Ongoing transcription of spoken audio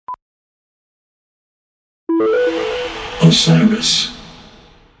Osiris.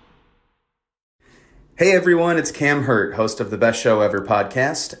 Hey everyone, it's Cam Hurt, host of the Best Show Ever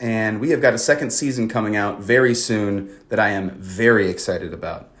podcast, and we have got a second season coming out very soon that I am very excited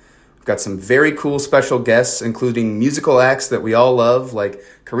about. We've got some very cool special guests, including musical acts that we all love, like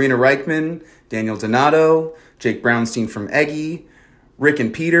Karina Reichman, Daniel Donato, Jake Brownstein from Eggy, Rick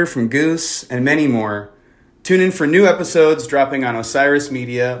and Peter from Goose, and many more. Tune in for new episodes dropping on Osiris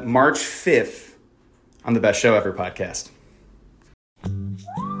Media March 5th on the Best Show Ever podcast.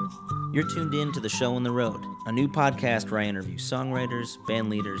 You're tuned in to The Show on the Road, a new podcast where I interview songwriters, band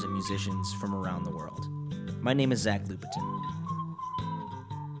leaders, and musicians from around the world. My name is Zach Lupetin.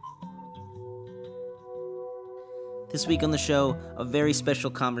 This week on the show, a very special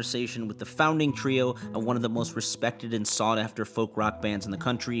conversation with the founding trio of one of the most respected and sought-after folk rock bands in the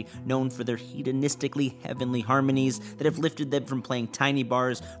country, known for their hedonistically heavenly harmonies that have lifted them from playing tiny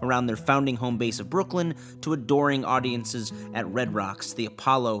bars around their founding home base of Brooklyn to adoring audiences at Red Rocks, the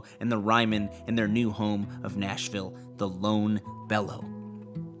Apollo, and the Ryman in their new home of Nashville, the Lone Bellow.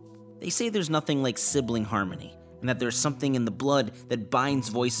 They say there's nothing like sibling harmony, and that there's something in the blood that binds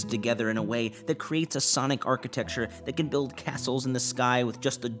voices together in a way that creates a sonic architecture that can build castles in the sky with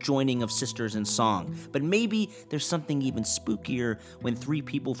just the joining of sisters in song. But maybe there's something even spookier when three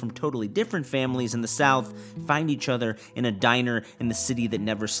people from totally different families in the South find each other in a diner in the city that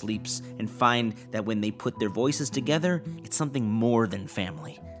never sleeps and find that when they put their voices together, it's something more than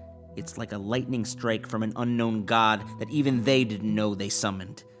family. It's like a lightning strike from an unknown god that even they didn't know they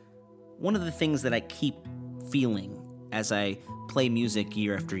summoned. One of the things that I keep feeling as I play music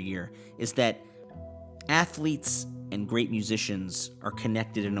year after year is that athletes and great musicians are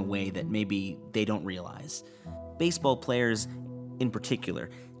connected in a way that maybe they don't realize. Baseball players in particular,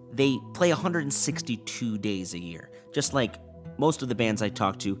 they play 162 days a year. Just like most of the bands I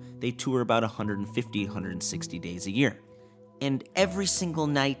talk to, they tour about 150, 160 days a year. And every single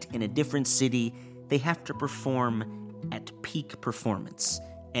night in a different city, they have to perform at peak performance.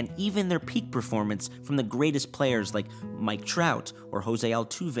 And even their peak performance from the greatest players like Mike Trout or Jose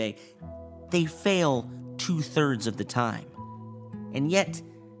Altuve, they fail 2/3 of the time. And yet,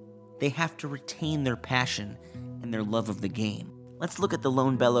 they have to retain their passion and their love of the game. Let's look at the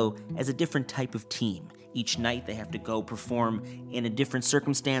Lone Bellow as a different type of team. Each night they have to go perform in a different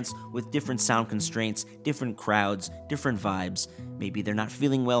circumstance with different sound constraints, different crowds, different vibes. Maybe they're not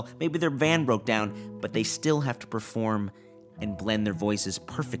feeling well, maybe their van broke down, but they still have to perform and blend their voices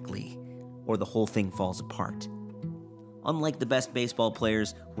perfectly, or the whole thing falls apart. Unlike the best baseball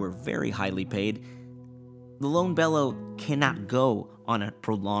players, who are very highly paid, the Lone Bellow cannot go on a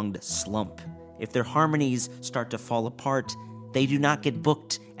prolonged slump. If their harmonies start to fall apart, they do not get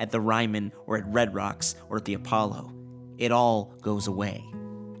booked at the Ryman or at Red Rocks or at the Apollo. It all goes away.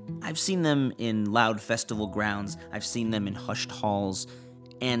 I've seen them in loud festival grounds, I've seen them in hushed halls,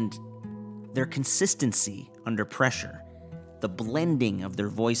 and their consistency under pressure, the blending of their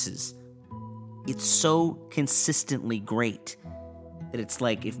voices, it's so consistently great that it's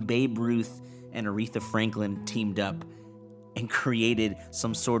like if Babe Ruth and Aretha Franklin teamed up and created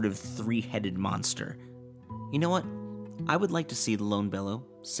some sort of three-headed monster. You know what? I would like to see the Lone Bellow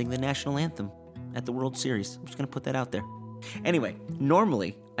sing the national anthem at the World Series. I'm just going to put that out there. Anyway,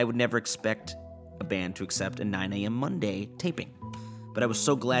 normally I would never expect a band to accept a 9 a.m. Monday taping. But I was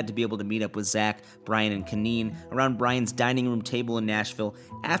so glad to be able to meet up with Zach, Brian, and Kaneen around Brian's dining room table in Nashville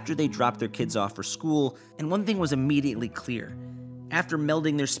after they dropped their kids off for school, and one thing was immediately clear. After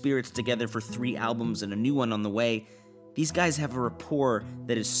melding their spirits together for 3 albums and a new one on the way, these guys have a rapport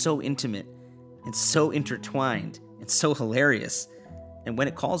that is so intimate and so intertwined and so hilarious, and when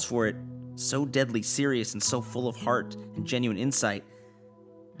it calls for it, so deadly serious and so full of heart and genuine insight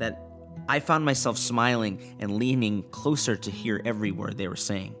that I found myself smiling and leaning closer to hear every word they were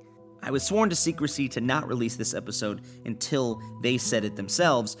saying. I was sworn to secrecy to not release this episode until they said it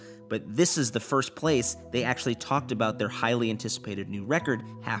themselves, but this is the first place they actually talked about their highly anticipated new record,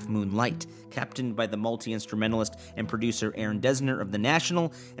 Half Moon Light, captained by the multi-instrumentalist and producer Aaron Dessner of The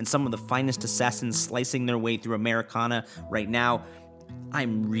National and some of the finest assassins slicing their way through Americana right now.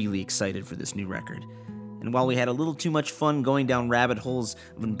 I'm really excited for this new record. And while we had a little too much fun going down rabbit holes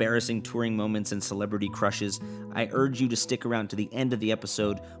of embarrassing touring moments and celebrity crushes, I urge you to stick around to the end of the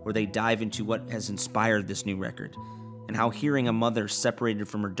episode where they dive into what has inspired this new record, and how hearing a mother separated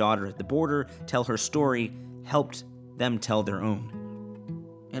from her daughter at the border tell her story helped them tell their own.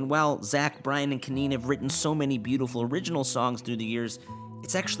 And while Zach, Brian, and Kaneen have written so many beautiful original songs through the years,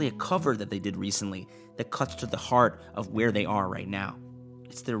 it's actually a cover that they did recently that cuts to the heart of where they are right now.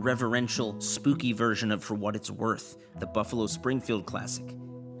 It's their reverential, spooky version of For What It's Worth, the Buffalo Springfield classic.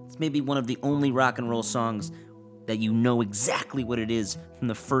 It's maybe one of the only rock and roll songs that you know exactly what it is from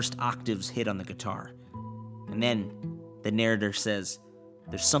the first octaves hit on the guitar. And then the narrator says,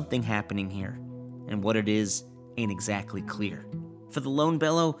 there's something happening here, and what it is ain't exactly clear. For the Lone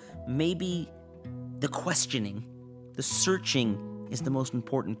Bellow, maybe the questioning, the searching is the most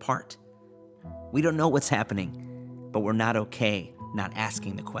important part. We don't know what's happening, but we're not okay not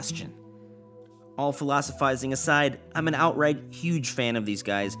asking the question. All philosophizing aside, I'm an outright huge fan of these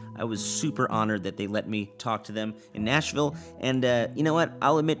guys. I was super honored that they let me talk to them in Nashville, and you know what?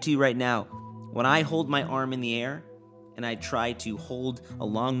 I'll admit to you right now, when I hold my arm in the air and I try to hold a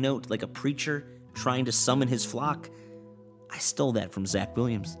long note like a preacher trying to summon his flock, I stole that from Zach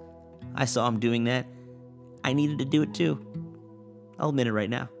Williams. I saw him doing that. I needed to do it too. I'll admit it right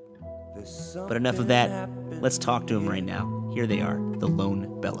now. But enough of that. Let's talk to him right now. Here they are, the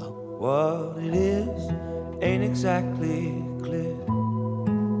Lone Bellow. What it is ain't exactly clear.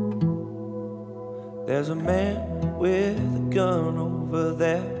 There's a man with a gun over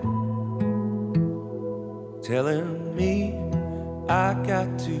there telling me I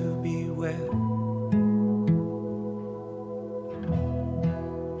got to beware.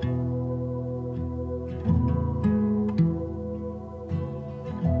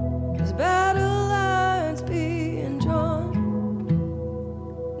 There's battle lines being drawn.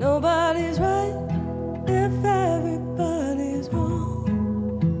 Nobody's right if everybody's wrong.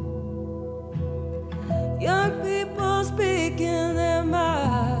 Young people speaking their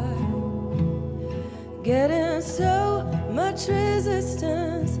mind, getting so much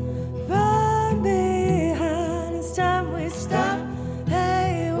resistance from behind. It's time we stop.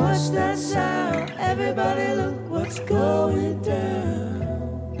 Hey, what's that sound? Everybody look what's going down.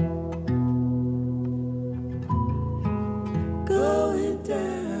 Going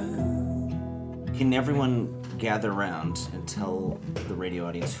down. Can everyone gather around and tell the radio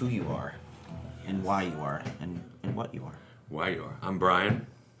audience who you are and why you are and what you are? Why you are. I'm Brian.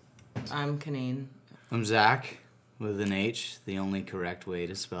 I'm Kaneen. I'm Zach, with an H, the only correct way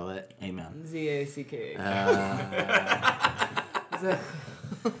to spell it. Amen. Z-A-C-K.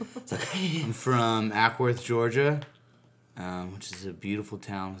 I'm from Ackworth, Georgia, which is a beautiful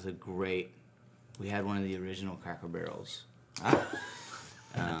town with a great... We had one of the original Cracker Barrels.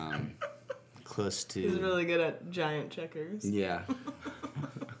 Close to... He's really good at giant checkers. Yeah.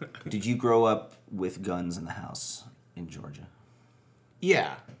 Did you grow up with guns in the house in Georgia?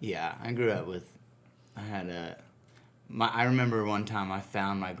 Yeah. I grew up with... I remember one time I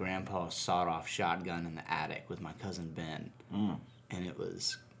found my grandpa's sawed-off shotgun in the attic with my cousin Ben. And it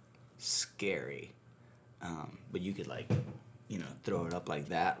was scary. But you could, throw it up like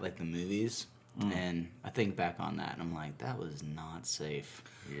that, like the movies. And I think back on that, and I'm like, that was not safe.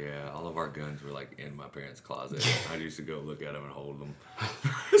 Yeah, all of our guns were in my parents' closet. I used to go look at them and hold them.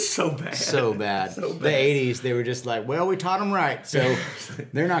 So bad. The 80s, they were just like, well, we taught them right, so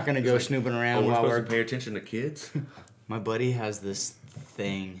they're not going to go snooping around we're while supposed we're... to pay attention to kids? My buddy has this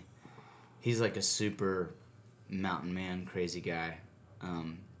thing. He's like a super mountain man, crazy guy.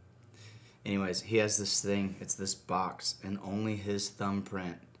 Anyways, he has this thing. It's this box, and only his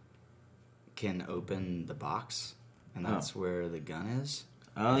thumbprint can open the box, and that's where the gun is.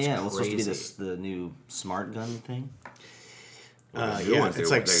 Oh, It's yeah. Well, it's supposed to be crazy. the new smart gun thing.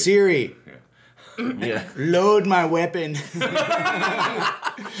 It's like, Siri, Yeah. load my weapon. Shoot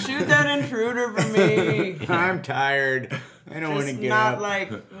that intruder for me. I'm tired. I don't want to Just get not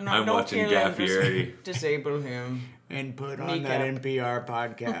up I'm don't watching kill Guy him, just Fieri. disable him. and put on Kneecap. that NPR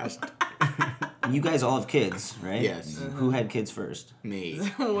podcast. And you guys all have kids, right? Yes. Who had kids first? Me.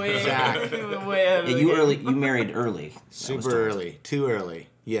 way Zach. ahead Yeah, of the you game. married early. that was Super told. early. Too early.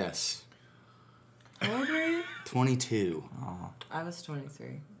 Yes. How old were you? 22. I was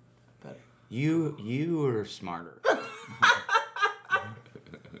 23. But You were smarter.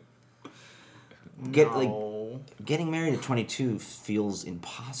 Getting married at 22 feels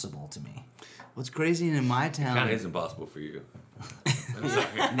impossible to me. What's crazy in my Kind town... of is impossible for you.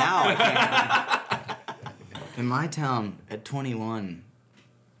 Now I In my town, at 21,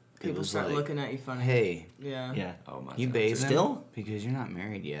 it people was start like, looking at you funny. hey, Yeah. can't. Yeah. Oh my you God. bathing? Still? Because you're not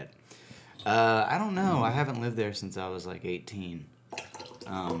married yet. I don't know. I haven't lived there since I was like 18.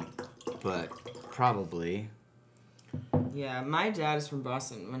 But probably. Yeah, my dad is from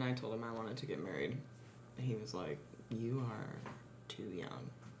Boston. When I told him I wanted to get married, he was like, you are too young.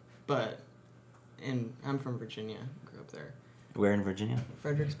 But, and I'm from Virginia. Grew up there. Where in Virginia?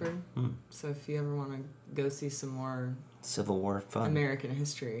 Fredericksburg. So if you ever want to go see some more Civil War fun. American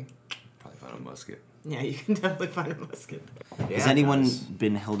history, Probably found a musket. yeah, you can definitely find a musket. Has anyone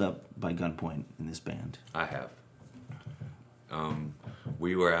been held up by gunpoint in this band? I have.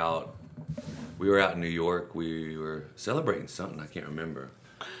 We were out we were out in New York. We were celebrating something. I can't remember.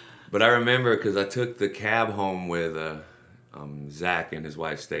 But I remember because I took the cab home with Zach and his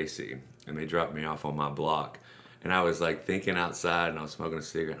wife Stacy, and they dropped me off on my block. And I was like thinking outside, and I was smoking a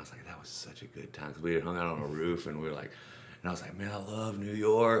cigarette. And I was like, that was such a good time because we had hung out on a roof, and we were like, and I was like, man, I love New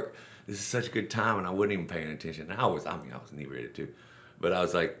York. This is such a good time, and I wasn't even paying attention. And I was inebriated too, but I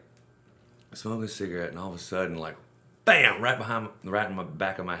was like smoking a cigarette, and all of a sudden, like, bam, right in my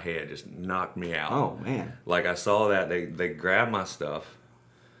back of my head, just knocked me out. Oh man! Like I saw that they grabbed my stuff,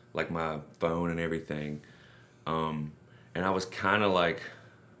 like my phone and everything, and I was kind of like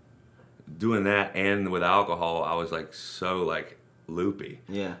doing that, and with alcohol, I was like so like loopy.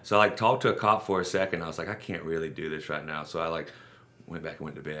 Yeah. So I like talked to a cop for a second. I was like, I can't really do this right now. So I like went back and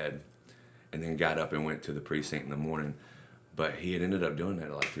went to bed, and then got up and went to the precinct in the morning. But he had ended up doing that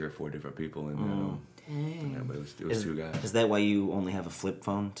to like 3 or 4 different people, and yeah, but it was 2 guys. Is that why you only have a flip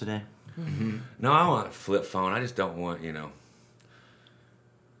phone today? Mm-hmm. No, I want a flip phone. I just don't want,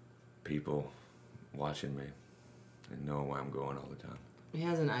 people watching me and knowing where I'm going all the time. He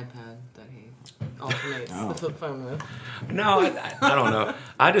has an iPad that he alternates the flip phone with. No, I don't know.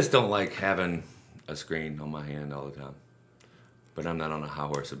 I just don't like having a screen on my hand all the time. But I'm not on a high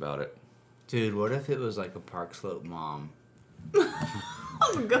horse about it. Dude, what if it was like a Park Slope mom?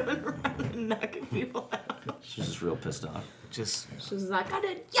 I'm going around and knocking people out. She's just real pissed off. She's like, I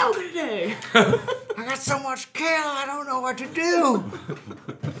did yoga today. I got so much kale, I don't know what to do.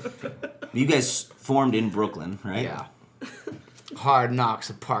 You guys formed in Brooklyn, right? Yeah. Hard Knocks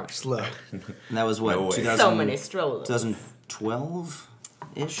of Park Slope. And that was what? No way. 2000, So many strollers.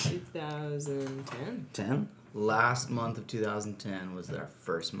 2012-ish? 2010. 10? Last month of 2010 was our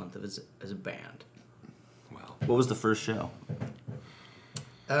first month of as a band. Wow. What was the first show?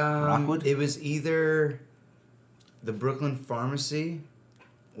 Rockwood? It was either the Brooklyn Pharmacy,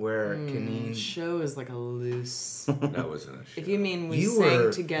 where Kaneen... Show is like a loose... That wasn't a show. If you mean we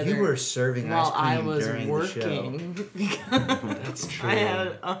sang together... You were serving ice while cream I was during working. the show. Because That's true. I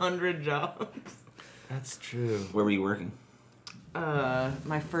had 100 jobs. That's true. Where were you working?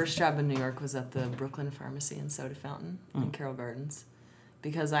 My first job in New York was at the Brooklyn Pharmacy and Soda Fountain in Carroll Gardens,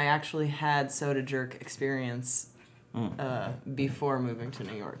 because I actually had soda jerk experience before moving to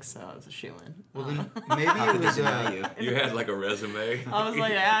New York, so I was a shoo-in. Well, then maybe it was You had like a resume? I was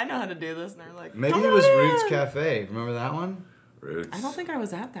like, yeah, I know how to do this, and they're like, maybe "Come it was on Roots in." Cafe. Remember that one? Roots. I don't think I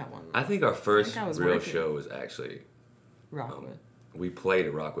was at that one. I think our first I was real working. show was actually... Rockwood. We played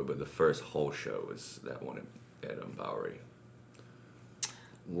at Rockwood, but the first whole show was that one at Bowery.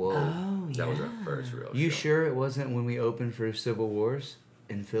 Whoa. Oh, yeah. That was our first real show. You sure it wasn't when we opened for Civil Wars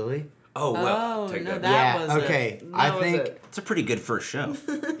in Philly? Oh, well, Oh, take no, that that back. was okay. it. I That was think it. It's a pretty good first show.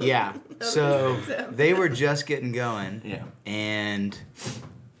 yeah. So they were just getting going. Yeah. And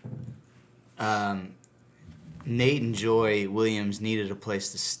Nate and Joy Williams needed a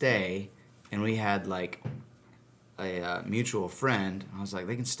place to stay, and we had like a mutual friend. I was like,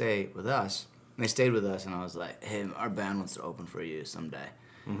 they can stay with us. And they stayed with us, and I was like, hey, our band wants to open for you someday.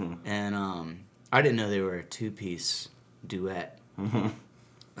 Mm-hmm. And I didn't know they were a 2-piece duet. Mm-hmm.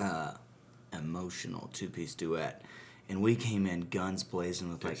 Emotional 2-piece duet, and we came in guns blazing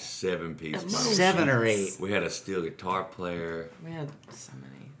with like 7-piece. 7 or 8. We had a steel guitar player. We had so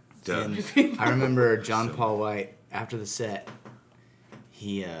many. Done. I remember John Paul White after the set.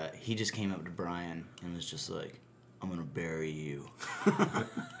 He just came up to Brian and was just like, "I'm gonna bury you,"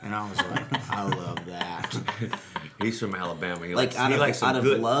 and I was like, "I love that." He's from Alabama. He Like likes out some of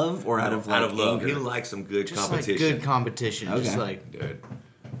good, love or out of like out of love. anger? He likes some good Just competition. like good competition. Okay. Just like Dude,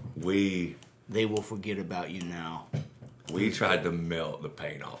 they will forget about you now. we tried to melt the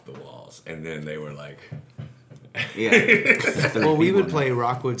paint off the walls, and then they were like, Yeah. Well, we would play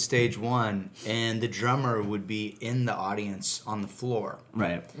Rockwood Stage 1, and the drummer would be in the audience on the floor.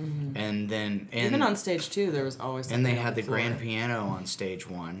 Right. And then... Even on stage 2, there was always And they something on had the floor. grand piano on stage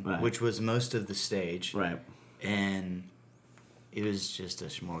 1, Right. which was most of the stage. Right. And it was just a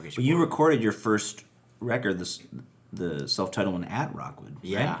smorgasbord. But you recorded your first record, the self-titled one, at Rockwood. Right?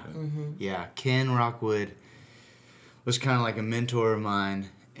 Yeah. Yeah. Ken Rockwood was kind of like a mentor of mine,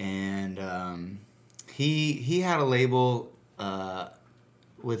 and he had a label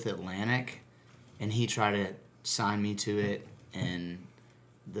with Atlantic, and he tried to sign me to it, and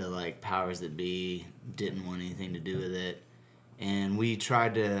the like powers that be didn't want anything to do with it. And we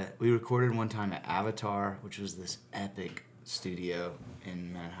recorded one time at Avatar, which was this epic studio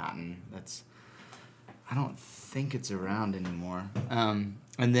in Manhattan. I don't think it's around anymore. And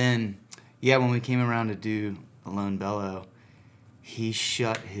then, yeah, when we came around to do Lone Bellow, he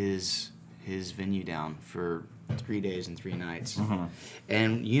shut his venue down for 3 days and 3 nights. Mm-hmm.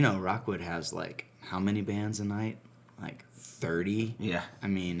 And you know, Rockwood has like how many bands a night? Like 30. Yeah. I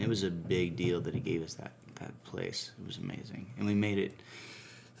mean, it was a big deal that he gave us that place. It was amazing, and we made it.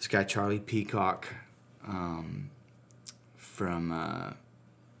 This guy Charlie Peacock, from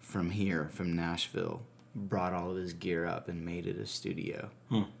here, from Nashville, brought all of his gear up and made it a studio.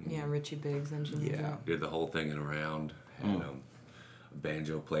 Yeah, Richie Biggs engineered Yeah. it. Did the whole thing in a round. Had a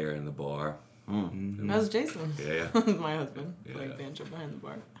banjo player in the bar. That was Jason. Yeah. My husband. Yeah. Playing banjo behind the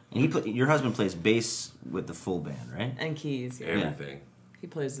bar. And your husband plays bass with the full band, right? And keys, yeah. Everything. He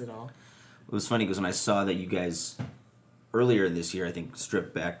plays it all. It was funny because when I saw that you guys earlier this year, I think,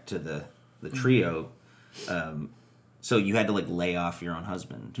 stripped back to the trio, so you had to like lay off your own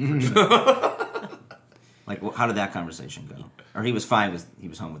husband. Like, how did that conversation go? Or he was fine with he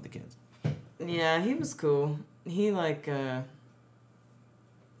was home with the kids. Yeah, he was cool. He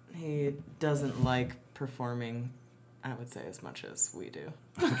he doesn't like performing, I would say, as much as we do.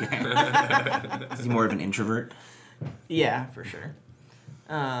 Okay. Is he more of an introvert? Yeah, for sure.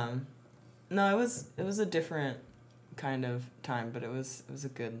 No, it was a different kind of time, but it was a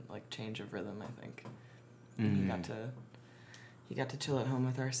good like change of rhythm, I think. He got to chill at home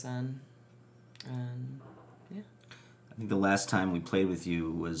with our son, and yeah. I think the last time we played with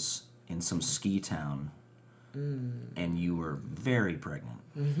you was in some ski town, and you were very pregnant.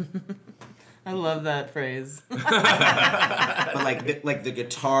 I love that phrase. But like the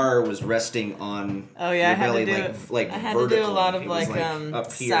guitar was resting on Oh yeah, your belly, like I had vertical. to do a lot of It was,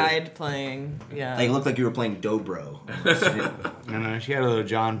 up here. side playing. Yeah. Like it looked like you were playing dobro. I know, she had a little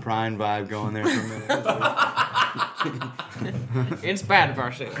John Prine vibe going there for a minute. In spite of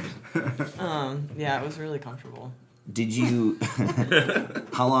our shoes. Yeah, it was really comfortable. Did you?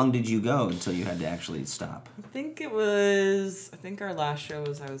 How long did you go until you had to actually stop? I think our last show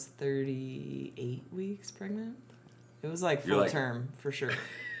was I was 38 weeks pregnant. It was like full term for sure.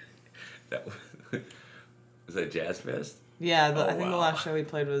 Was that Jazz Fest? Yeah, I think the wow. last show we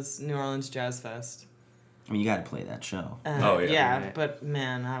played was New Orleans Jazz Fest. I mean, you got to play that show. Oh, yeah. Yeah, Right. but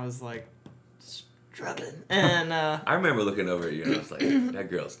man, I was like struggling. And I remember looking over at you and I was like, that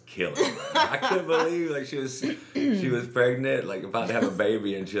girl's killing it. I couldn't believe like she was pregnant, like about to have a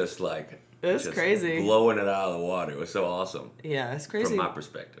baby and just like It's just crazy. blowing it out of the water. It was so awesome. yeah, it's crazy. From my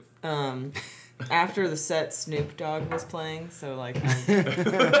perspective. After the set, Snoop Dogg was playing, so like I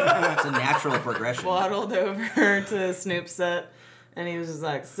It's a natural progression. waddled over to Snoop's set, and he was just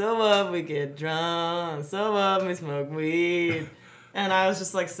like, "So what? We get drunk. So what? We smoke weed." And I was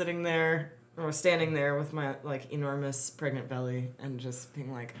just like sitting there or standing there with my like enormous pregnant belly and just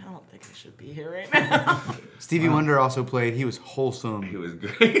being like, "I don't think I should be here right now." Stevie Wonder also played. He was wholesome. He was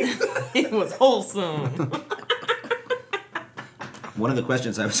great. It was wholesome. One of the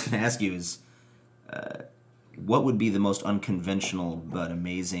questions I was going to ask you is, what would be the most unconventional but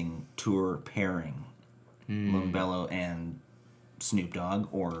amazing tour pairing? Lone Bellow and Snoop Dogg,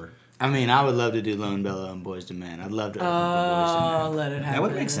 or I mean, I would love to do Lone Bellow and Boys to Men. I'd love to open for Boys to Men. Oh, let it happen. that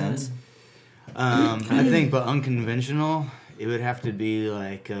would make sense. I think, but unconventional, it would have to be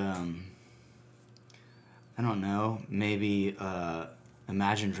like, I don't know, maybe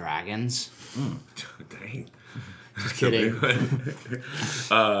Imagine Dragons. Dang. Just kidding.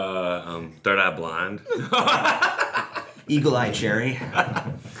 Third Eye Blind. Eagle Eye Cherry.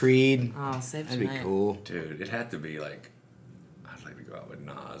 Creed. Oh, save That'd be tonight. cool. Dude, it had to be like, I'd like to go out with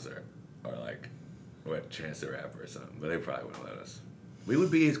Nas or like, what, Chance the Rapper or something, but they probably wouldn't let us. We would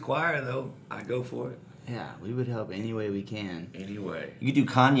be his choir though. I'd go for it. Yeah, we would help any way we can. Anyway. You could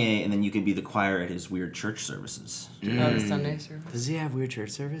do Kanye, and then you could be the choir at his weird church services. Oh, the Sunday service. Does he have weird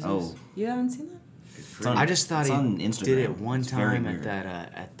church services? Oh, You haven't seen that? it's on, I just thought it's he on Instagram. did it one It's very time at weird.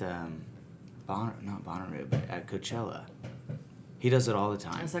 that not Bonnaroo, but at Coachella. He does it all the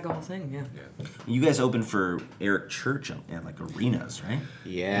time. It's like a whole thing, yeah. Yeah. You guys opened for Eric Church at like arenas, right?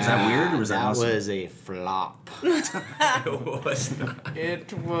 Yeah. Was that weird, or was that awesome? was a flop. It was not.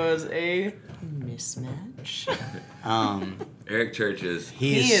 It was a mismatch. Eric Church is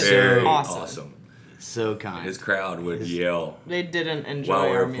He is very awesome. awesome. So kind. His crowd would yell They didn't enjoy while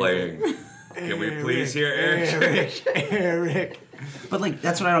we our were music. playing. Can we please hear Eric Church? Eric. But like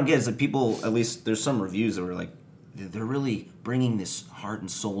that's what I don't get is like people, at least there's some reviews that were like, they're really bringing this heart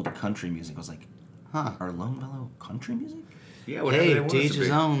and soul to country music. I was like, are Lone Bellow country music? Yeah, whatever Hey, they want to us each to his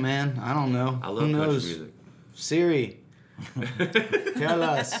be. own, man. I don't know. I love Who country knows? music. Siri, tell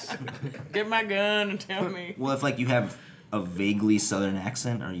us. Get my gun and tell me. Well, if like you have a vaguely southern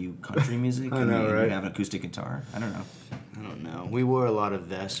accent, are you country music? I know, and right? You have an acoustic guitar. I don't know. I don't know. We wore a lot of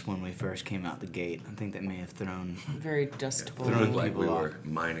vests when we first came out the gate. I think that may have thrown. Very dustable. We looked like people we off. were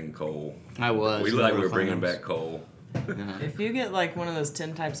mining coal. I was. We in looked like the we were bringing Flames. back coal. If you get like one of those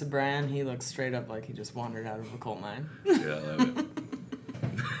 10 types of Bran, he looks straight up like he just wandered out of a coal mine. Yeah, I love it.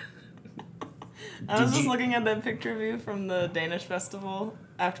 I was just looking at that picture of you from the Danish festival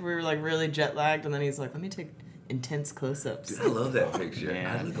after we were like really jet lagged, and then he's like, "Let me take intense close-ups." Dude, I love that picture.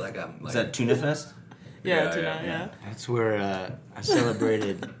 Yeah. I look like I'm like. Is that Tuna Fest? Yeah, Yeah, tonight, yeah. That's where I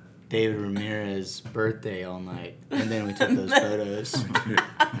celebrated David Ramirez's birthday all night, and then we took those photos.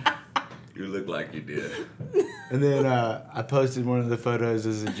 You look like you did. And then I posted one of the photos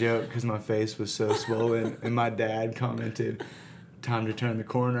as a joke because my face was so swollen, and my dad commented, "Time to turn the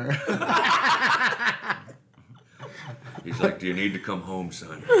corner." He's like, "Do you need to come home,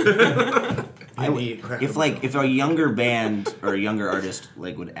 son?" If a younger band or a younger artist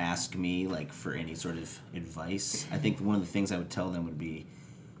like would ask me like for any sort of advice, I think one of the things I would tell them would be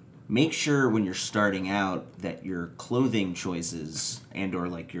make sure when you're starting out that your clothing choices and or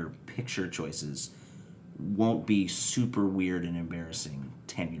like your picture choices won't be super weird and embarrassing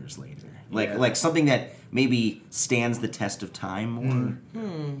 10 years later. Like something that maybe stands the test of time more.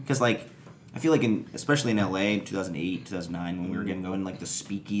 Because like I feel like especially in LA in 2008, 2009 when we were getting going, like the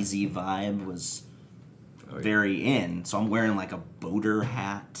speakeasy vibe was very in. So I'm wearing like a boater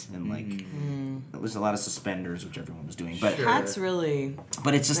hat and like there was a lot of suspenders, which everyone was doing. But Hats really.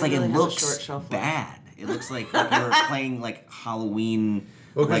 but it's just They like really it have a looks short shelf life. bad. It looks like you're playing like Halloween.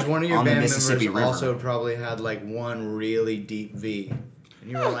 Well, because like, one of your on the band Mississippi members River. also probably had like one really deep V. And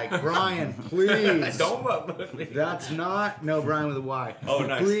you were like, "Brian, please. That's not." No, Brian with a Y. Oh,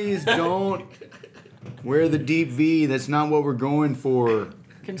 nice. Please don't wear the deep V. That's not what we're going for.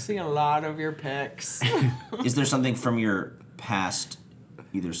 I can see a lot of your pecs. Is there something from your past,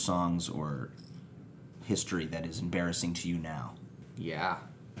 either songs or history, that is embarrassing to you now? Yeah.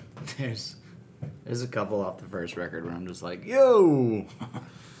 There's a couple off the first record where I'm just like, "Yo,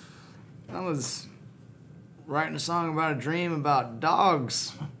 I was writing a song about a dream about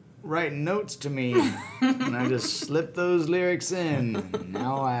dogs writing notes to me, and I just slipped those lyrics in. And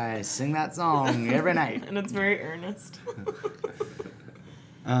now I sing that song every night." And it's very earnest.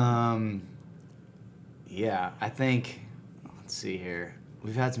 Yeah, I think, let's see here.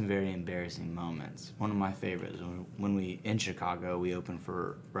 We've had some very embarrassing moments. One of my favorites, when in Chicago, we opened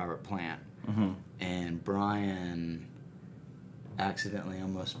for Robert Plant. And Brian accidentally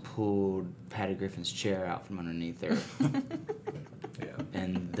almost pulled Patty Griffin's chair out from underneath her. Yeah.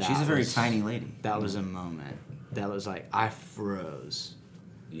 And She's a very tiny lady. That was a moment. That was like, I froze.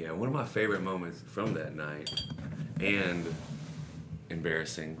 Yeah, one of my favorite moments from that night and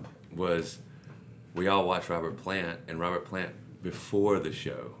embarrassing was we all watched Robert Plant, and Robert Plant before the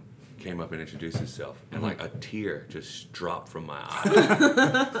show came up and introduced himself, and like a tear just dropped from my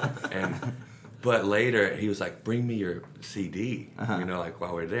eye. But later he was like, "Bring me your CD," you know, like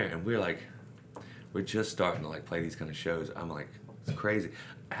while we're there, and we're just starting to like play these kind of shows. I'm like, it's crazy.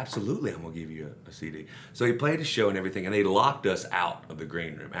 Absolutely, I'm gonna give you a CD. So he played the show and everything, and they locked us out of the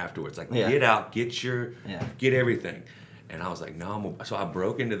green room afterwards. Like, get out, get everything. And I was like, no, so I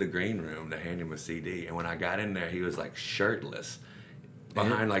broke into the green room to hand him a CD, and when I got in there, he was like shirtless,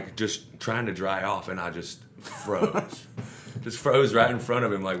 behind like just trying to dry off, and I just froze. Just froze right in front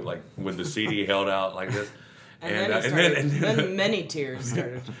of him, like with the CD held out like this. And then many tears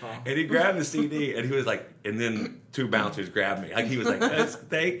started to fall. And he grabbed the CD, and he was like, and then two bouncers grabbed me. Like, he was like,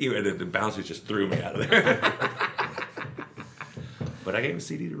 thank you. And then the bouncers just threw me out of there. But I gave a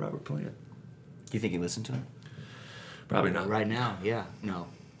CD to Robert Plant. Do you think he listened to it? Probably not. Right now, yeah. No.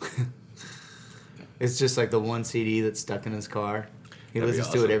 It's just like the one CD that's stuck in his car. He That'd be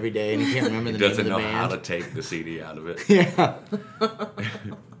listens to it awesome. every day, and he can't remember He the name of doesn't the know band. how to take the CD out of it. Yeah.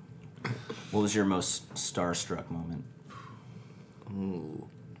 What was your most starstruck moment? Ooh.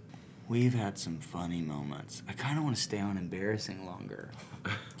 We've had some funny moments. I kind of want to stay on embarrassing longer.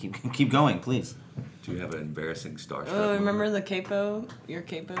 Keep going, please. Do you have an embarrassing starstruck Oh, remember moment? your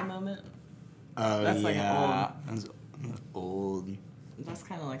capo moment? Oh, That's like yeah. That's old. That's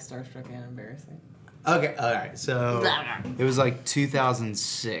kind of like starstruck and embarrassing. Okay, all right. So it was like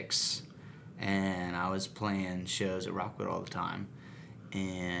 2006, and I was playing shows at Rockwood all the time,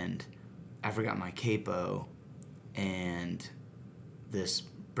 and I forgot my capo, and this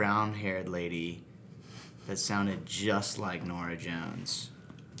brown-haired lady that sounded just like Norah Jones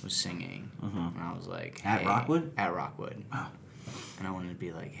was singing, and I was like, At hey, Rockwood? At Rockwood. Wow. And I wanted to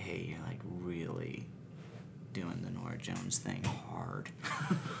be like, hey, you're like really doing the Norah Jones thing hard.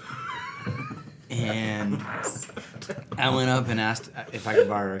 And I went up and asked if I could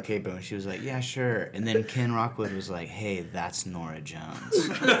borrow her capo, and she was like, yeah, sure. And then Ken Rockwood was like, hey, that's Nora Jones.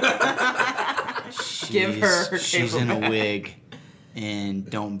 Give her She's capo in a back. wig, and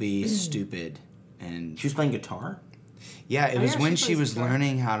don't be stupid. And She was playing guitar? yeah, it Oh, was yeah, when she she plays was guitar.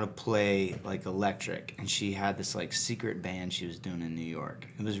 learning how to play like electric, and she had this like secret band she was doing in New York.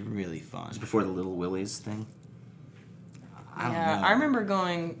 It was really fun. Before the Little Willies thing? I don't Yeah, know. I remember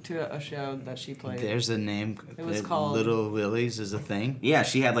going to a show that she played. There's a name. It was called- Little Willies is a thing. Yeah,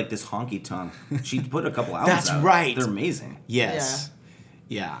 she had like this honky tonk. She put a couple albums That's out. right. They're amazing. Yes.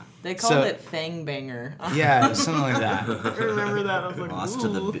 Yeah. They called So- it Fang Banger. Yeah, it was something like that. I remember that. I was like, Lost to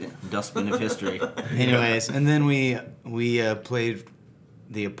the ooh. dustbin of history. Anyways, and then we played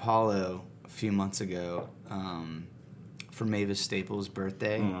the Apollo a few months ago for Mavis Staples'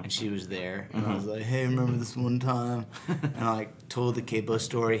 birthday, and she was there. And I was like, hey, remember this one time? And I like told the capo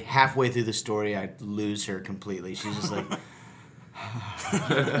story. Halfway through the story, I lose her completely. She's just like...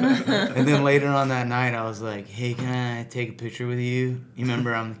 And then later on that night, I was like, hey, can I take a picture with you? You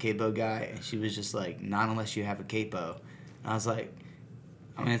remember I'm the capo guy? And she was just like, not unless you have a capo. And I was like,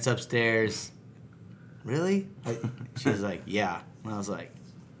 I mean, it's upstairs. Really? She was like, yeah. And I was like,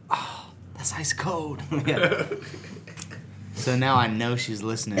 oh, that's ice cold. Yeah. So now I know she's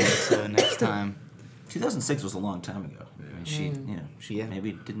listening, so next time. 2006 was a long time ago. I mean, she Yeah.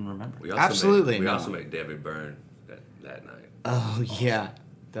 maybe didn't remember. We also Absolutely we not. also made David Byrne that night. Oh, yeah.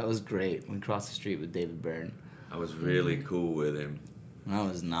 That was great. We crossed the street with David Byrne. I was really cool with him. I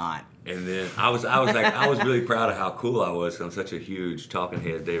was not. And then I was really proud of how cool I was. 'Cause I'm such a huge Talking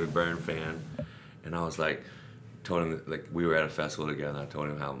Heads David Byrne fan, and I was like, told him like we were at a festival together. And I told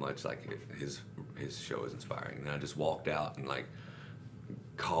him how much like his show was inspiring. And I just walked out and like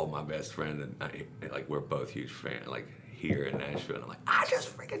called my best friend, and like we're both huge fans. Like here in Nashville, and I'm like, I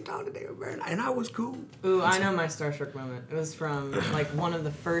just freaking talked to David Byrne, and I was cool. Ooh, I know my starstruck moment. It was from like one of the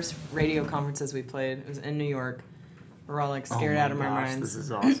first radio conferences we played. It was in New York. We're all like scared out of our minds. This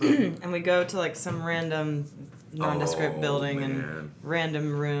is awesome. And we go to like some random nondescript Oh, building man. and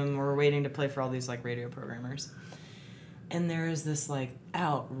random room. We're waiting to play for all these like radio programmers. And there is this like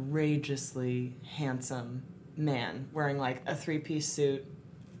outrageously handsome man wearing like a 3-piece suit.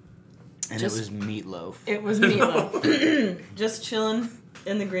 And Just- it was Meatloaf. It was Meatloaf. Just chilling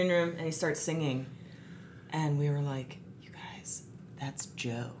in the green room, and he starts singing. And we were like, you guys, that's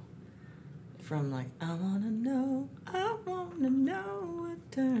Joe. From like, I wanna know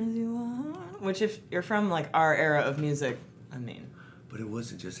what turns you on. Which if you're from like our era of music, I mean. But it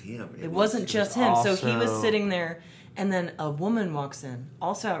wasn't just him. It wasn't just him. So he was also- sitting there, and then a woman walks in,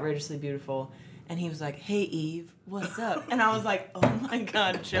 also outrageously beautiful, and he was like, hey, Eve, what's up? And I was like, oh my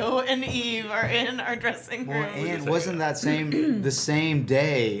God, Joe and Eve are in our dressing room. Well, and wasn't that the same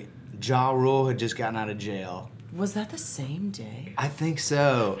day Ja Rule had just gotten out of jail? Was that the same day? I think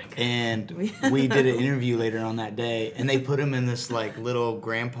so. And we did an interview later on that day, and they put him in this like little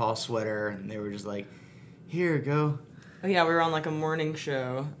grandpa sweater, and they were just like, here, go. Oh yeah, we were on like a morning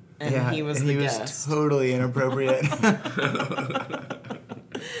show, and he was and the he guest. was totally inappropriate.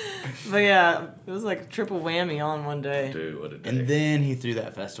 But yeah, it was like a triple whammy all in one day. Dude, what a day. And then he threw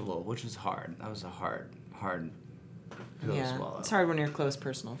that festival, which was hard. That was a hard pill to Yeah, swallow. it's hard when you're a close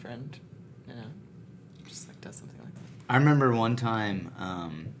personal friend, you know, just like does something like that. I remember one time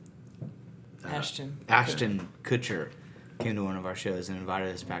Ashton. Ashton Kutcher came to one of our shows and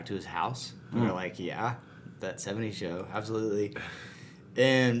invited us back to his house. We were like, yeah, that 70s show, absolutely.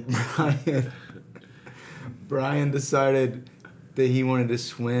 And Brian decided that he wanted to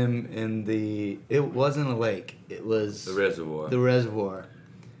swim in it wasn't a lake, it was the reservoir. the reservoir.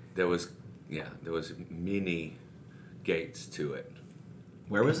 There was mini gates to it.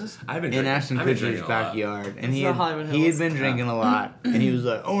 Where was this? I've been In drinking- Ashton I've been Kutcher's drinking a lot. backyard. And It's he the had, Hollywood he had Hills. been drinking a lot. And he was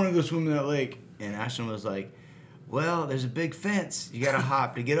like, I want to go swim in that lake. And Ashton was like, well, there's a big fence. You got to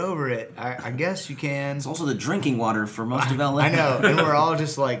hop to get over it. I guess you can. It's also the drinking water for most of LA. I know. And we're all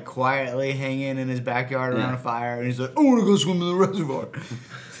just like quietly hanging in his backyard around Yeah. a fire. And he's like, I want to go swim in the reservoir.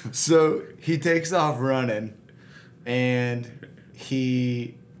 So he takes off running. And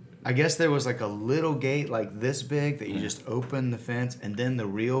I guess there was like a little gate like this big that you just open the fence, and then the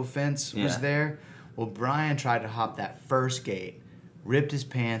real fence was Yeah. there. Well, Brian tried to hop that first gate, ripped his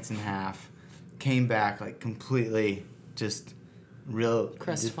pants in half, came back like completely just real...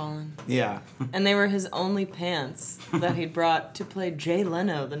 Crestfallen. Yeah. And they were his only pants that he'd brought to play Jay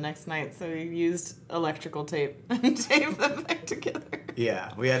Leno the next night, so he used electrical tape and taped them back together.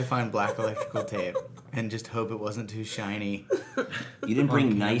 Yeah, we had to find black electrical tape and just hope it wasn't too shiny. You didn't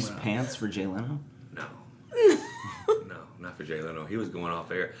bring On nice camera. pants for Jay Leno? No. No, not for Jay Jay Leno. He was going off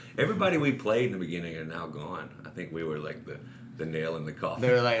air. Everybody we played in the beginning are now gone. I think we were like the nail in the coffin.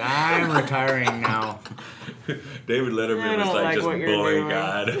 They were like, I'm retiring now. David Letterman was like just a boring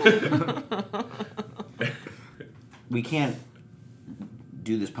guy. We can't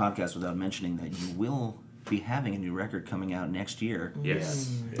do this podcast without mentioning that you will be having a new record coming out next year. Yes.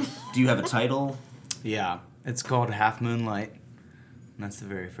 Do you have a title? Yeah, it's called Half Moonlight. And that's the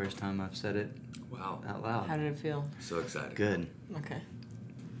very first time I've said it Wow. out loud. How did it feel? So exciting. Good. Okay.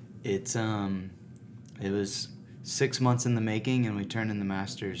 It's it was 6 months in the making, and we turned in the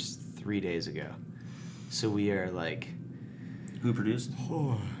masters 3 days ago. So we are like, Who produced?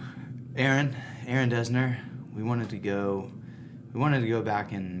 Aaron Desner. We wanted to go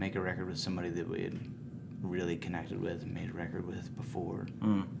back and make a record with somebody that we had really connected with and made a record with before,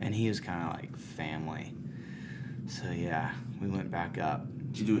 and he was kind of like family. So yeah, we went back up.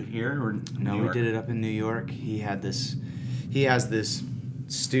 Did you do it here or No, New we York? did it up in New York. He has this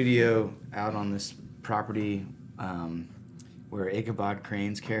studio out on this property where Ichabod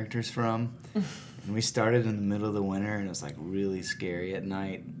Crane's character's from. And we started in the middle of the winter, and it was like really scary at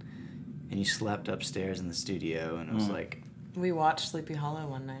night. And you slept upstairs in the studio, and it was like... We watched Sleepy Hollow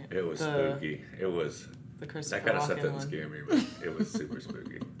one night. It was spooky. It was... The Christopher That kind of stuff Walken doesn't one. scare me, but it was super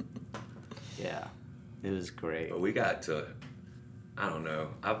spooky. Yeah, it was great. But we got to... I don't know.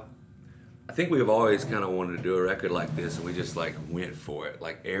 I think we've always kind of wanted to do a record like this, and we just like went for it.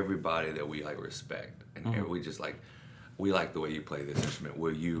 Like everybody that we like respect, and we just like, we like the way you play this instrument.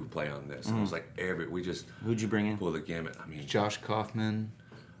 Will you play on this? And it was like we just Who'd you bring in? pull the gamut. I mean, Josh Kaufman,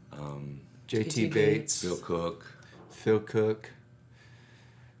 JT JT Bates, Phil Cook, Phil Cook,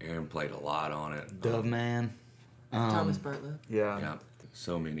 Aaron played a lot on it. Dove Man. Thomas Bartlett. Yeah,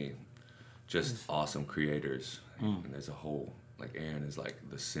 so many just awesome creators, and there's a whole like Aaron is like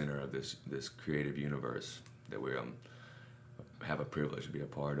the center of this creative universe that we have a privilege to be a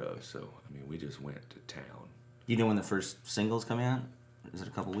part of. So I mean, we just went to town. You know when the first single's coming out? Is it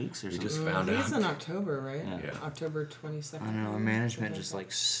a couple weeks or We something? just I found think it's out. in October, right? Yeah. October 22nd. I don't know, our management just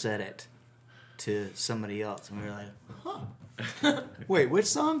like said it to somebody else, and we were like, huh. Wait, which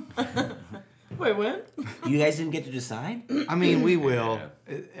song? Wait, when? You guys didn't get to decide? I mean, we will.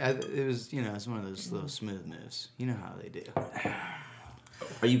 Yeah. It was, it's one of those little smooth moves. You know how they do.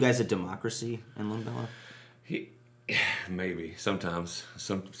 Are you guys a democracy in Lone Bellow? Maybe sometimes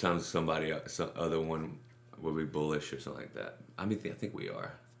somebody some other one will be bullish or something like that. I mean, I think we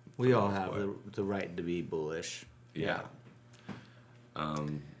are. We all have the right to be bullish. Yeah.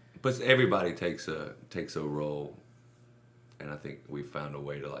 But everybody takes a role, and I think we found a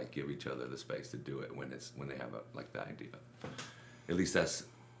way to like give each other the space to do it when they have the idea. At least that's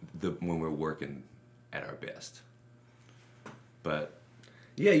when we're working at our best. But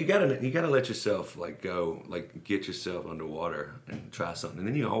yeah, you gotta let yourself like go, like get yourself underwater and try something, and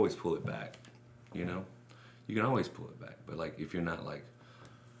then you always pull it back. You know, you can always pull it back. But like if you're not like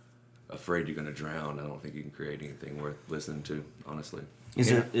afraid you're gonna drown, I don't think you can create anything worth listening to. Honestly.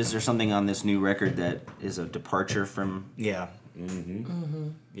 Is there something on this new record that is a departure from? Yeah. Mm-hmm.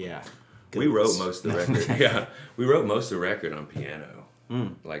 Yeah. We wrote most of the record. Yeah, we wrote most of the record on piano.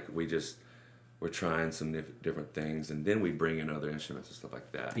 Like we're trying some different things, and then we bring in other instruments and stuff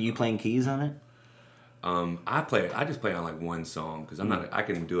like that. Are you playing keys on it? I just play on like one song because I'm not. I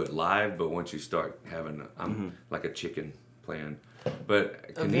can do it live, but once you start having, I'm like a chicken playing.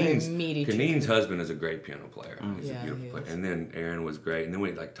 But A very meaty Kaneen's husband is a great piano player. He's a Yeah, beautiful he player. is. And then Aaron was great. And then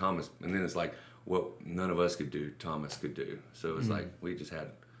we like Thomas. And then it's like what none of us could do, Thomas could do. So it was like we just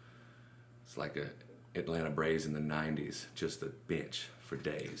had. It's like a Atlanta Braves in the '90s, just a bench for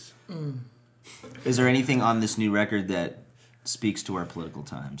days. Is there anything on this new record that speaks to our political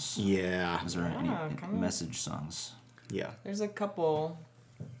times? Yeah. Is there any kind of. message songs? Yeah. There's a couple.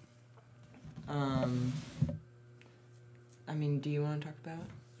 I mean, do you want to talk about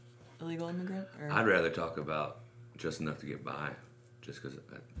illegal immigrant? Or? I'd rather talk about just enough to get by, just because.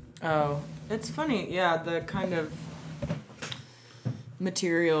 Oh, it's funny. Yeah, the kind of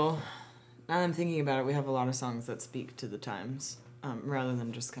material. Now that I'm thinking about it, we have a lot of songs that speak to the times, rather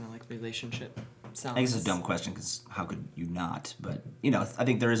than just kind of like relationship songs. I guess it's a dumb question because how could you not? But, I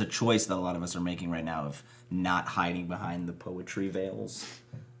think there is a choice that a lot of us are making right now of not hiding behind the poetry veils.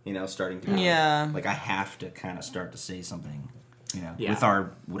 Starting to like I have to kind of start to say something, with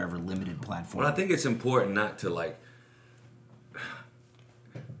our whatever limited platform. Well, I think it's important not to like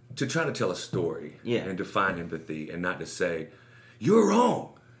to try to tell a story and to find empathy and not to say you're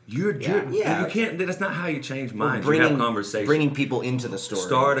wrong. You can't. That's not how you change minds. You have conversations. Bringing people into the story.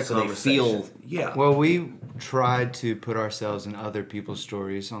 Start a so conversation. They feel. Yeah. Well, we tried to put ourselves in other people's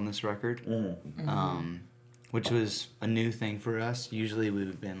stories on this record. which was a new thing for us. Usually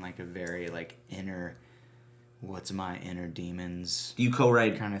we've been like a very like inner, what's my inner demons. Do you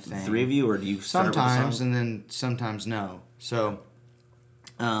co-write kind of thing? 3 of you, or do you start with a Sometimes, song? and then sometimes no. So,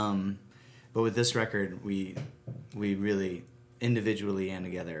 but with this record, we really individually and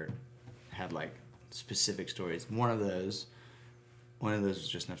together had like specific stories. One of those was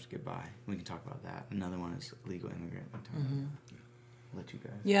Just Enough to Get By. We can talk about that. Another one is Legal Immigrant. We can talk about that. I'll let you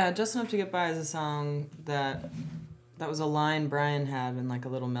guys. Yeah, Just Enough to Get By is a song that was a line Brian had and like a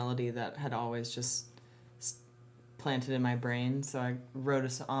little melody that had always just planted in my brain. So I wrote a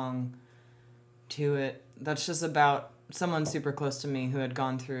song to it that's just about someone super close to me who had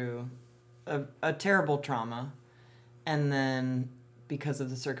gone through a terrible trauma, and then because of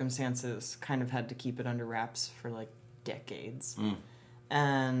the circumstances kind of had to keep it under wraps for like decades.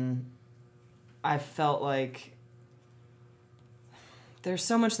 And I felt like there's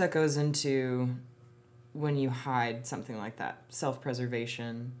so much that goes into when you hide something like that.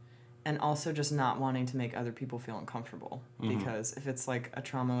 Self-preservation, and also just not wanting to make other people feel uncomfortable. Because if it's like a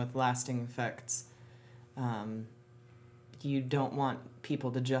trauma with lasting effects, you don't want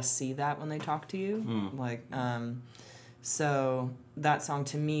people to just see that when they talk to you. So that song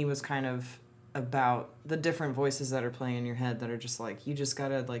to me was kind of about the different voices that are playing in your head that are just like, you just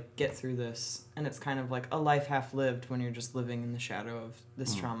gotta like get through this. And it's kind of like a life half lived when you're just living in the shadow of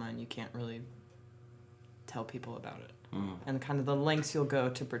this trauma and you can't really tell people about it. And kind of the lengths you'll go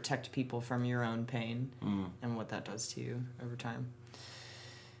to protect people from your own pain and what that does to you over time.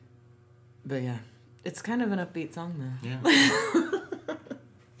 But yeah, it's kind of an upbeat song though. Yeah.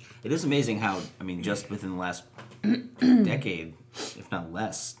 It is amazing how, I mean, just within the last decade, if not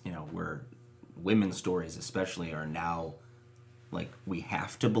less, where women's stories especially are now, like, we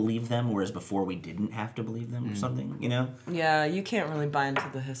have to believe them, whereas before we didn't have to believe them or something, Yeah, you can't really buy into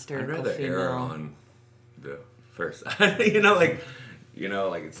the I'd hysterical rather female. err on the first side, like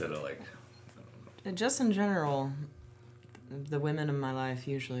instead of like. Just in general, the women in my life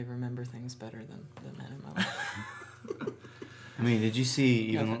usually remember things better than the men in my life. I mean, did you see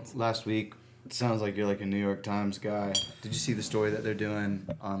even offense. last week? It sounds like you're like a New York Times guy. Did you see the story that they're doing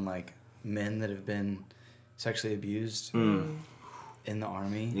on like men that have been sexually abused in the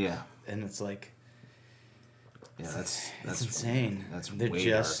army? Yeah. And it's like, Yeah, that's insane. They're way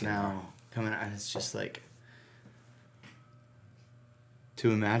just dark now coming out. And it's just like,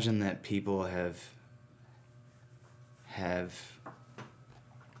 to imagine that people have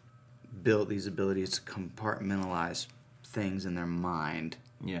built these abilities to compartmentalize things in their mind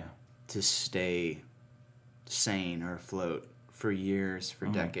Yeah. to stay sane or afloat for years, for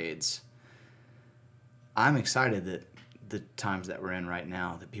decades. I'm excited that the times that we're in right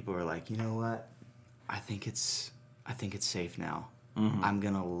now, that people are like, you know what? I think it's safe now. I'm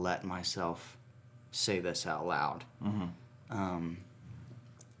gonna let myself say this out loud. I don't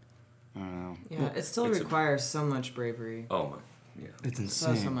know. Yeah, it still requires so much bravery. Oh my, yeah. It's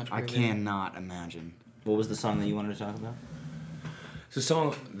So insane. much I bravery. cannot imagine. What was the song that you wanted to talk about? It's a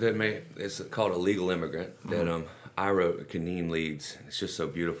song that it's called "A Legal Immigrant" that I wrote. Kaneen leads. It's just so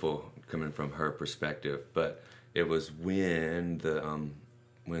beautiful coming from her perspective. But it was when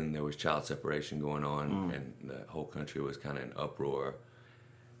there was child separation going on and the whole country was kind of in uproar.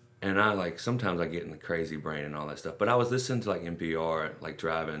 And I sometimes I get in the crazy brain and all that stuff. But I was listening to NPR,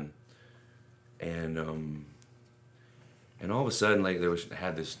 driving, and all of a sudden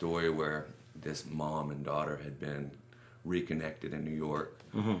had this story where this mom and daughter had been reconnected in New York,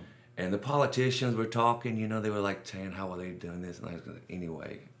 and the politicians were talking. They were saying how are they doing this, and I was like,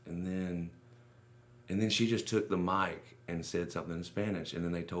 anyway, and then she just took the mic and said something in Spanish, and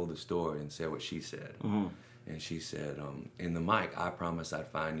then they told the story and said what she said. And she said, in the mic, I promise I'd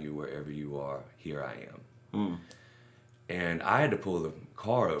find you wherever you are. Here I am. And I had to pull the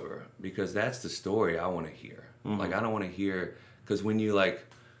car over because that's the story I want to hear. I don't want to hear, because when you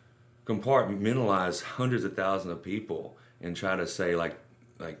compartmentalize hundreds of thousands of people and try to say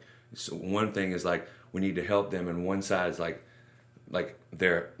so one thing is we need to help them, and one side is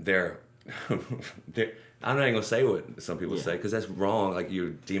they're I'm not even gonna say what some people say because that's wrong.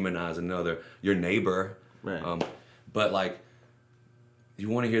 You demonize your neighbor. Right. But you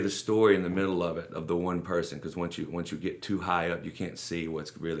want to hear the story in the middle of it, of the one person, because once you get too high up, you can't see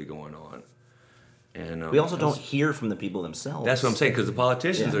what's really going on. And We also don't hear from the people themselves. That's what I'm saying, because the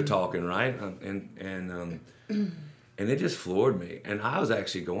politicians are talking, right? And it just floored me. And I was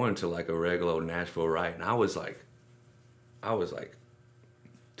actually going to a regular old Nashville write, and I was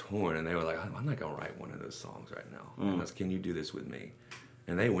torn, and they were like, I'm not gonna write one of those songs right now. And I was, can you do this with me?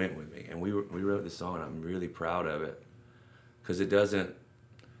 And they went with me, and we wrote this song, and I'm really proud of it, because it doesn't.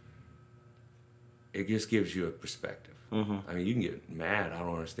 it just gives you a perspective. I mean, you can get mad, I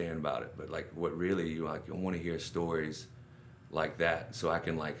don't understand about it, but like what really you like, I want to hear stories like that so I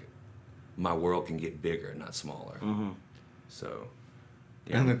can like, my world can get bigger, not smaller. So,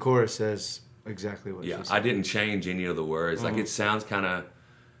 yeah. And the chorus says exactly what she said. I didn't change any of the words. Like it sounds kind of,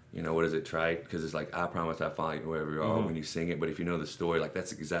 you know, what is it, trite? Because it's like, I promise I'll find you wherever you are when you sing it. But if you know the story, like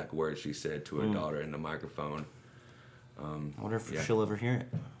that's the exact words she said to her daughter in the microphone. I wonder if she'll ever hear it.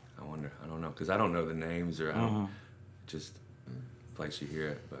 I wonder. I don't know. Because I don't know the names or I don't just place you hear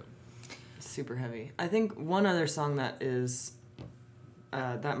it. But Super heavy. I think one other song that is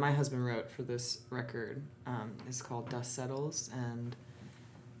that my husband wrote for this record is called Dust Settles, and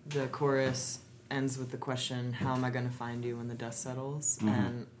the chorus ends with the question, how am I going to find you when the dust settles?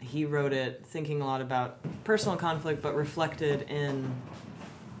 And he wrote it thinking a lot about personal conflict, but reflected in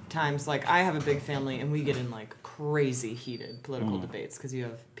times like I have a big family and we get in like crazy heated political debates because you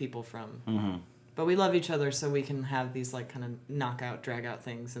have people from but we love each other, so we can have these like kind of knockout drag out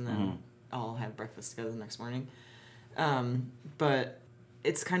things and then all have breakfast together the next morning. But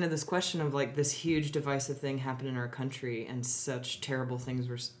it's kind of this question of like this huge divisive thing happened in our country and such terrible things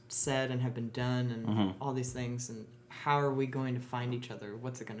were said and have been done and all these things, and how are we going to find each other?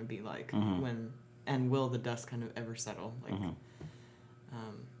 What's it going to be like when, and will the dust kind of ever settle? Like,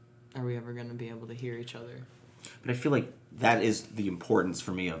 are we ever going to be able to hear each other? But I feel like that is the importance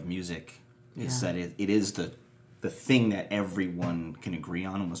for me of music, is that it is the thing that everyone can agree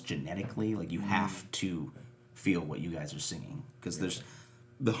on almost genetically. Like you have to feel what you guys are singing, because there's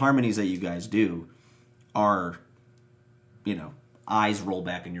the harmonies that you guys do are, you know, eyes roll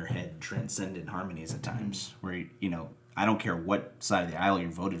back in your head, transcendent harmonies at times where, you know, I don't care what side of the aisle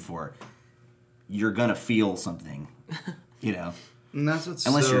you're voted for, you're gonna feel something, you know. And that's what's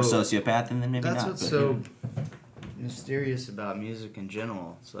unless you're a sociopath, and then maybe that's not. what's so mysterious about music in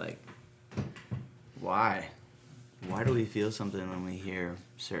general. It's like, why do we feel something when we hear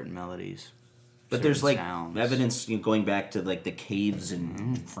certain melodies? But there's like sounds. evidence, you know, going back to like the caves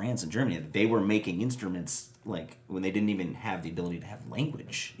in France and Germany. They were making instruments like when they didn't even have the ability to have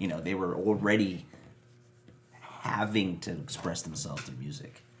language. You know, they were already having to express themselves through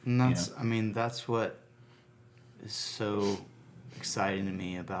music. And that's, you know? I mean, that's what is so exciting to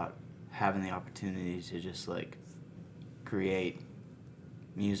me about having the opportunity to just like create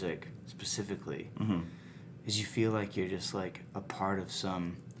music specifically. Is you feel like you're just like a part of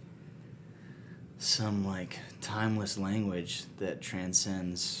some like timeless language that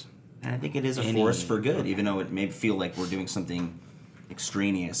transcends. And I think it is a force for good, even though it may feel like we're doing something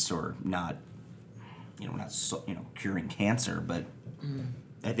extraneous or not, you know, not so, you know, curing cancer, but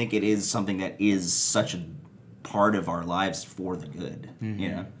I think it is something that is such a part of our lives for the good. You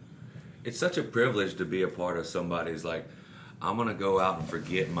know, it's such a privilege to be a part of somebody's like, I'm gonna go out and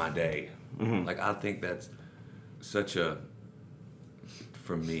forget my day. Like I think that's such a,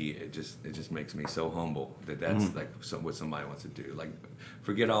 for me, it just makes me so humble that that's like what somebody wants to do. Like,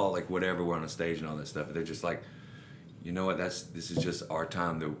 forget all like whatever we're on a stage and all that stuff. They're just like, you know what? This is just our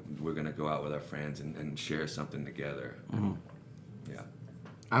time that we're gonna go out with our friends and share something together. Yeah,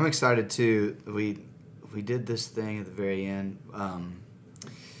 I'm excited too. We did this thing at the very end.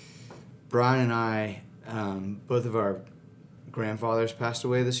 Brian and I, both of our grandfathers passed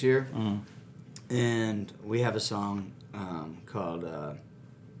away this year, and we have a song called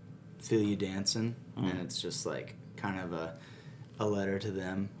Feel You Dancing, and it's just like kind of a letter to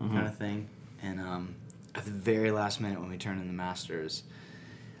them kind of thing. And at the very last minute when we turned in the masters,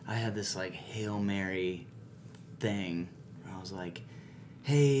 I had this like Hail Mary thing where I was like,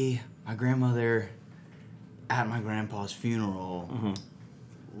 hey, my grandmother at my grandpa's funeral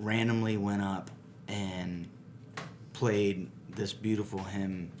randomly went up and played this beautiful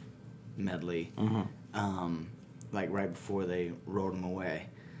hymn medley like right before they rolled him away,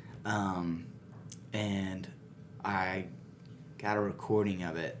 and I got a recording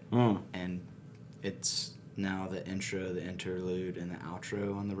of it, and it's now the intro, the interlude, and the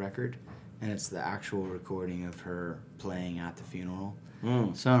outro on the record, and it's the actual recording of her playing at the funeral.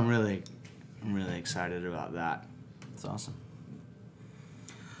 So I'm really excited about that. it's awesome.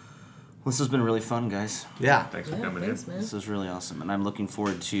 Well, this has been really fun, guys. Yeah. thanks for coming Thanks, in. man. This is really awesome, and I'm looking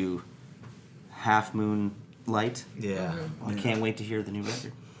forward to Half Moon Light. Yeah. I can't wait to hear the new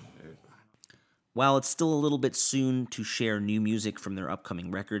record. While it's still a little bit soon to share new music from their upcoming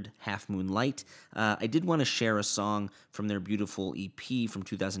record, Half Moon Light, I did want to share a song from their beautiful EP from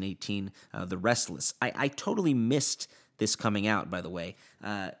 2018, The Restless. I totally missed this coming out, by the way.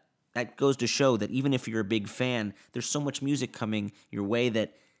 That goes to show that even if you're a big fan, there's so much music coming your way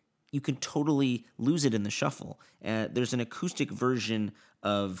that you can totally lose it in the shuffle. There's an acoustic version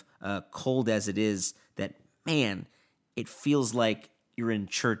of Cold as It Is that, man, it feels like you're in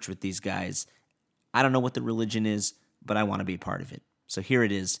church with these guys. I don't know what the religion is, but I want to be a part of it. So here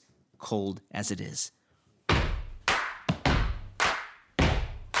it is, Cold as It Is.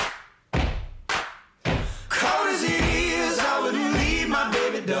 Cold as it is, I wouldn't leave my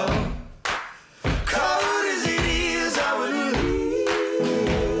baby dog. Cold as it is, I wouldn't leave.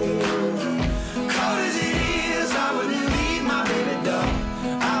 Cold as it is, I wouldn't leave my baby dog.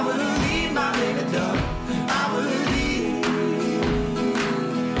 I wouldn't leave my baby dog. I wouldn't leave.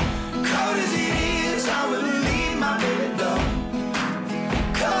 Cold as it is, I wouldn't leave my baby dog.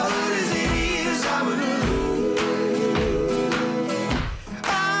 Cold as it is, I wouldn't leave.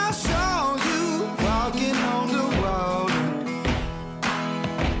 I saw you walking on the water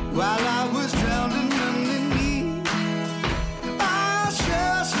while I was drowning underneath. I was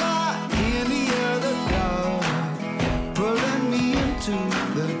just like any other dog, pulling me into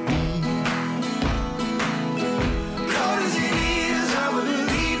the deep. Cold as it is, I wouldn't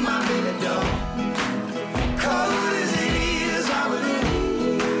leave my baby dog. Cold as it is, I wouldn't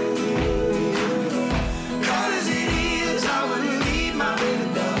leave. Cold as it is, I wouldn't leave my baby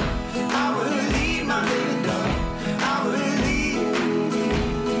dog. I wouldn't leave my baby dog. I wouldn't leave.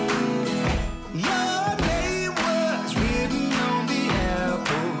 Your name was written on the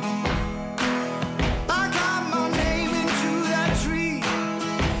apple. I got my name into that tree.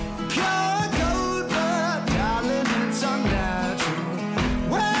 Pure gold, but darling, it's unnatural.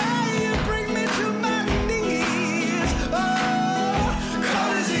 Well, you bring me to my knees. Oh,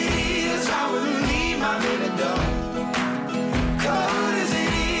 cold as it is, I wouldn't leave my baby dog. Cold as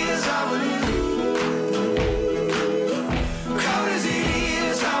it is, I wouldn't leave. Cold as it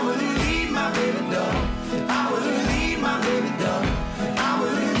is, I wouldn't leave my baby dog. I wouldn't leave my baby dog. I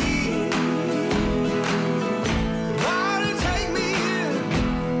wouldn't leave. Water take me in,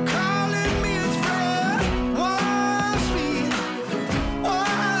 calling me its friend. Wash me,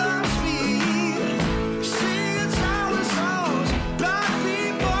 wash me. Sing sour songs, black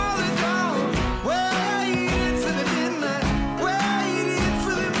people the dawn. Waiting for the midnight, waiting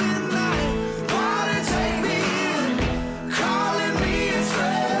for the midnight. Water take me in, calling me its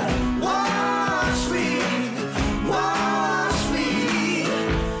friend. Wash me, wash me.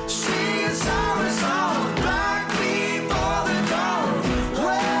 Sing sour songs, black people the dawn.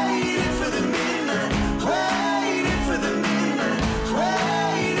 Waiting for the midnight, waiting for the midnight,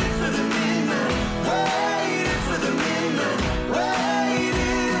 waiting for the midnight, waiting for the midnight, waiting.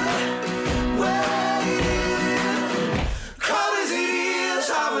 Cold as it is,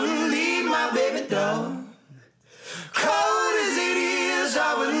 I wouldn't leave my baby dog. Cold as it is, I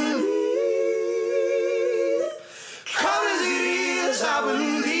wouldn't leave. Cold as it is, I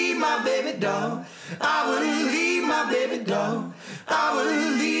wouldn't leave my baby dog. I wouldn't leave my baby dog. I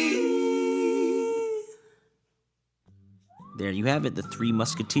wouldn't leave. There you have it, the Three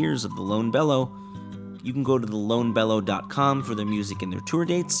Musketeers of the Lone Bellow. You can go to thelonebellow.com for their music and their tour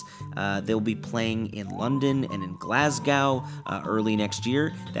dates. They'll be playing in London and in Glasgow early next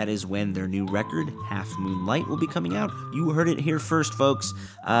year. That is when their new record, Half Moon Light, will be coming out. You heard it here first, folks.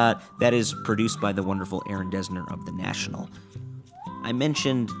 That is produced by the wonderful Aaron Dessner of The National. I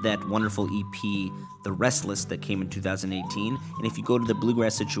mentioned that wonderful EP, The Restless, that came in 2018, and if you go to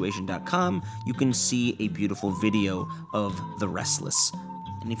thebluegrasssituation.com, you can see a beautiful video of The Restless.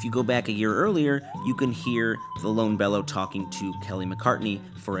 And if you go back a year earlier, you can hear the Lone Bellow talking to Kelly McCartney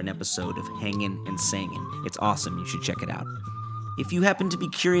for an episode of Hangin' and Sangin'. It's awesome, you should check it out. If you happen to be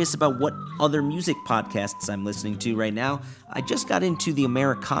curious about what other music podcasts I'm listening to right now, I just got into the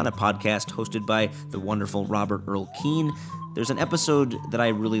Americana podcast hosted by the wonderful Robert Earl Keen. There's an episode that I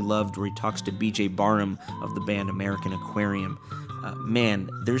really loved where he talks to BJ Barnum of the band American Aquarium. Man,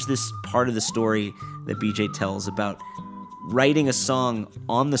 there's this part of the story that BJ tells about writing a song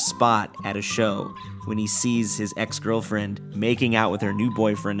on the spot at a show when he sees his ex-girlfriend making out with her new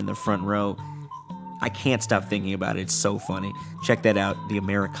boyfriend in the front row. I can't stop thinking about it. It's so funny. Check that out, the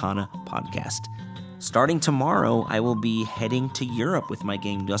Americana podcast. Starting tomorrow, I will be heading to Europe with my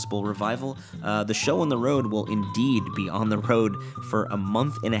game Dust Bowl Revival. The show on the road will indeed be on the road for a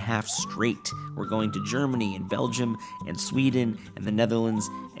month and a half straight. We're going to Germany and Belgium and Sweden and the Netherlands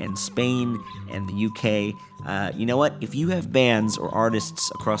and Spain and the UK. You know what? If you have bands or artists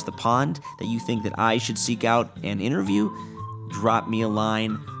across the pond that you think that I should seek out and interview, drop me a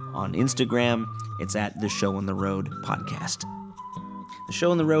line on Instagram. It's at The Show on the Road podcast. The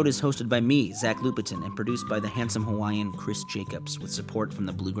Show on the Road is hosted by me, Zach Lupiton, and produced by the handsome Hawaiian Chris Jacobs with support from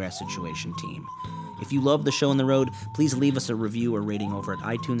the Bluegrass Situation team. If you love The Show on the Road, please leave us a review or rating over at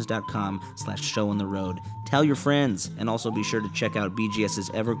itunes.com/showontheroad. Tell your friends, and also be sure to check out BGS's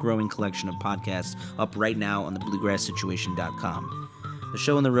ever-growing collection of podcasts up right now on the bluegrasssituation.com. The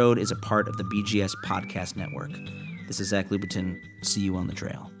Show on the Road is a part of the BGS Podcast Network. This is Zach Luberton. See you on the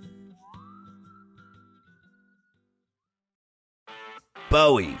trail.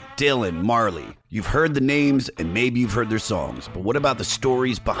 Bowie, Dylan, Marley. You've heard the names and maybe you've heard their songs, but what about the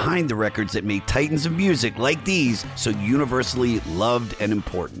stories behind the records that made titans of music like these so universally loved and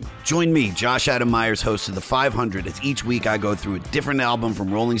important? Join me, Josh Adam Myers, host of The 500, as each week I go through a different album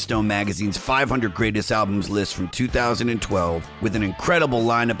from Rolling Stone magazine's 500 Greatest Albums list from 2012 with an incredible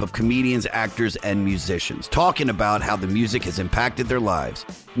lineup of comedians, actors, and musicians talking about how the music has impacted their lives.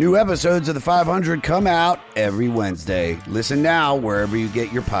 New episodes of The 500 come out every Wednesday. Listen now wherever you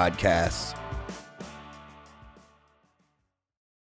get your podcasts.